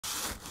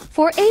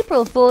For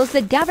April Fools,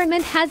 the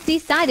government has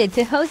decided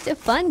to host a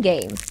fun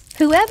game.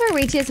 Whoever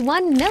reaches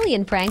 1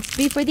 million pranks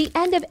before the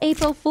end of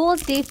April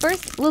Fool's Day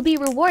 1st will be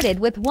rewarded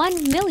with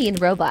 1 million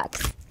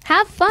Robux.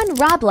 Have fun,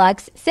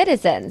 Roblox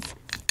citizens!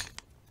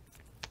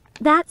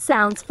 That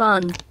sounds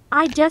fun.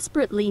 I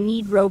desperately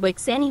need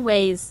Robux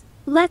anyways.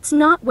 Let's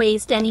not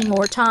waste any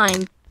more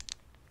time.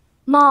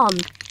 Mom.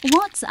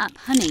 What's up,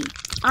 honey?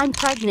 I'm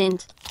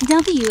pregnant.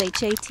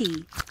 WHAT.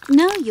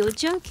 No, you're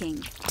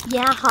joking.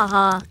 Yeah,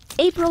 haha.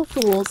 April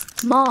Fools,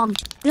 Mom.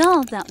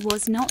 Girl, that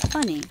was not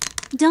funny.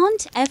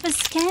 Don't ever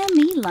scare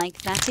me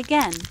like that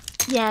again.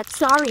 Yeah,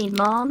 sorry,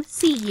 Mom.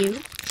 See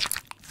you.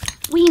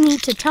 We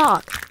need to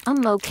talk.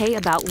 Okay,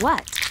 about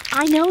what?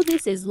 I know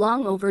this is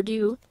long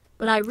overdue,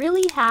 but I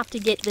really have to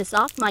get this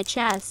off my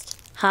chest.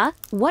 Huh?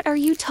 What are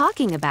you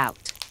talking about?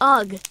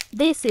 Ugh,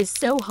 this is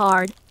so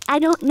hard. I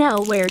don't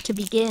know where to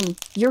begin.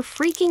 You're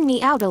freaking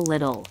me out a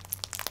little.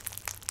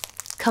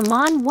 Come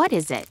on, what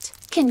is it?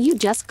 Can you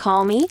just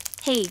call me?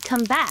 Hey,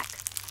 come back.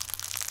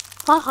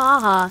 Ha ha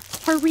ha.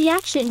 Her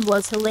reaction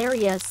was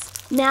hilarious.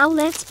 Now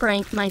let's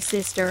prank my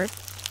sister.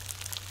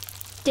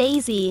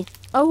 Daisy.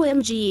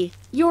 OMG.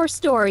 Your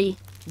story.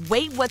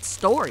 Wait, what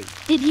story?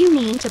 Did you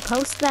mean to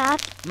post that?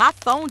 My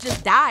phone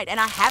just died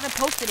and I haven't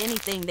posted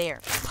anything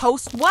there.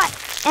 Post what?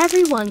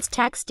 Everyone's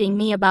texting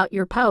me about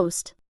your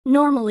post.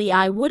 Normally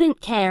I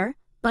wouldn't care,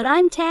 but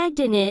I'm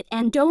tagged in it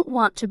and don't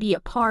want to be a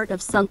part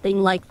of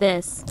something like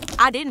this.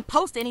 I didn't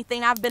post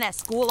anything. I've been at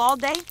school all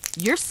day.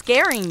 You're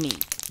scaring me.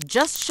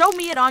 Just show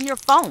me it on your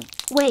phone.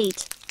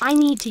 Wait, I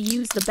need to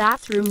use the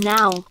bathroom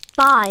now.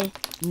 Bye.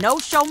 No,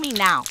 show me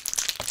now.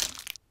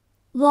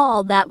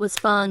 Lol, that was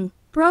fun.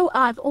 Bro,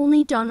 I've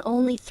only done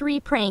 3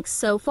 pranks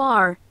so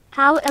far.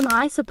 How am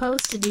I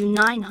supposed to do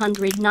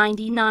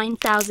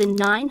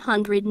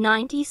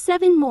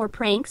 999,997 more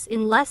pranks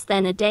in less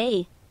than a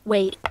day?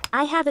 Wait,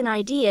 I have an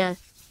idea.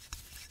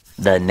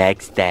 The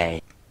next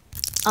day.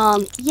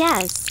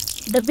 Yes.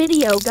 The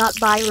video got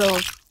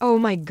viral. Oh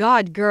my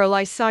god, girl,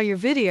 I saw your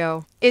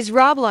video. Is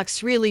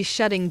Roblox really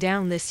shutting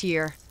down this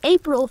year?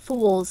 April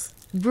Fools.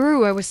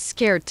 Brew, I was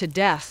scared to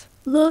death.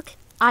 Look,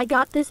 I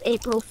got this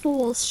April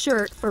Fool's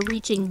shirt for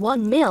reaching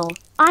 1 mil.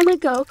 I'ma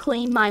go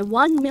claim my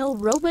 1 mil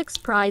Robux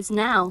prize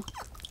now.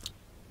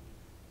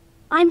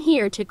 I'm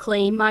here to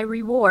claim my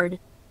reward.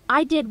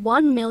 I did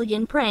 1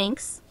 million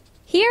pranks.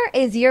 Here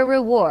is your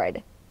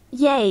reward.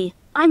 Yay,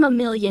 I'm a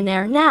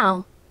millionaire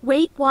now.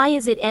 Wait, why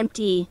is it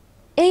empty?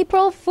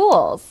 April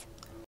Fools.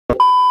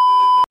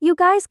 You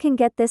guys can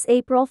get this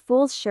April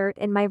Fool's shirt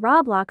in my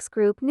Roblox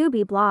group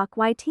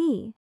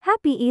NoobieBloxYT.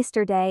 Happy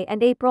Easter Day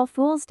and April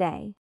Fool's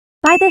Day.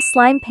 Buy this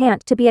slime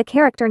pant to be a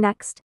character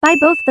next. Buy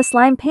both the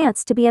slime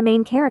pants to be a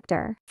main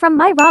character. From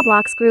my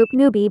Roblox group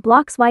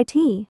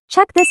NoobieBloxYT.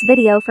 Check this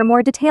video for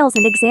more details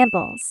and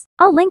examples.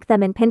 I'll link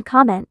them in pinned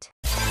comment.